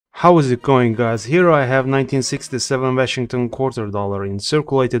How is it going, guys? Here I have 1967 Washington quarter dollar in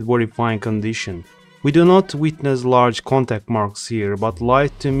circulated very fine condition. We do not witness large contact marks here, but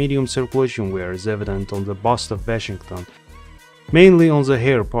light to medium circulation wear is evident on the bust of Washington, mainly on the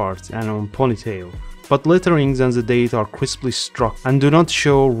hair part and on ponytail, but letterings and the date are crisply struck and do not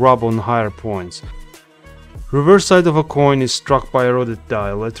show rub on higher points. Reverse side of a coin is struck by eroded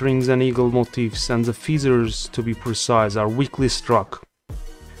die, letterings and eagle motifs, and the feathers, to be precise, are weakly struck.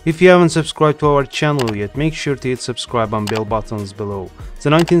 If you haven't subscribed to our channel yet, make sure to hit subscribe and bell buttons below.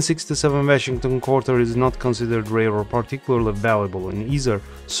 The 1967 Washington quarter is not considered rare or particularly valuable in either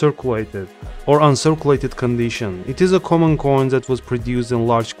circulated or uncirculated condition. It is a common coin that was produced in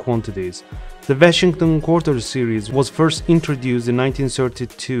large quantities. The Washington quarter series was first introduced in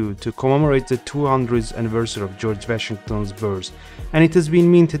 1932 to commemorate the 200th anniversary of George Washington's birth, and it has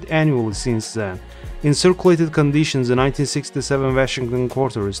been minted annually since then. In circulated conditions, the 1967 Washington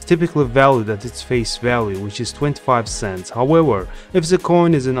quarter is typically valued at its face value, which is 25 cents. However, if the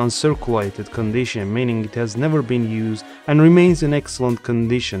coin is in uncirculated condition, meaning it has never been used and remains in excellent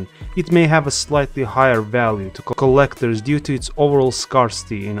condition, it may have a slightly higher value to collectors due to its overall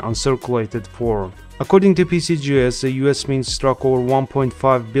scarcity in uncirculated form. According to PCGS, the US Mint struck over 1.5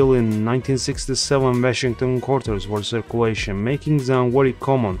 billion 1967 Washington quarters for circulation, making them very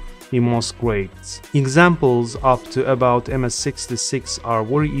common in most grades. Examples up to about MS66 are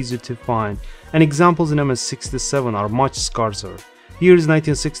very easy to find, and examples in MS67 are much scarcer. Here is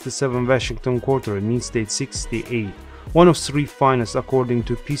 1967 Washington quarter in mint state 68, one of three finest according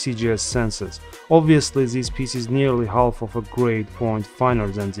to PCGS census. Obviously, this piece is nearly half of a grade point finer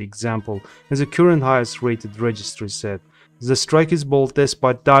than the example in the current highest rated registry set. The strike is bold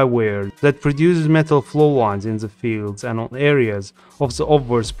despite die wear that produces metal flow lines in the fields and on areas of the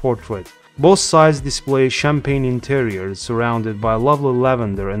obverse portrait. Both sides display champagne interiors surrounded by lovely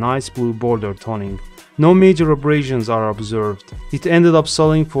lavender and ice blue border toning. No major abrasions are observed. It ended up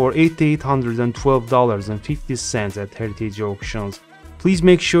selling for $8,812.50 at Heritage Auctions. Please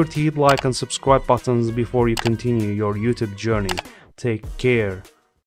make sure to hit like and subscribe buttons before you continue your YouTube journey. Take care.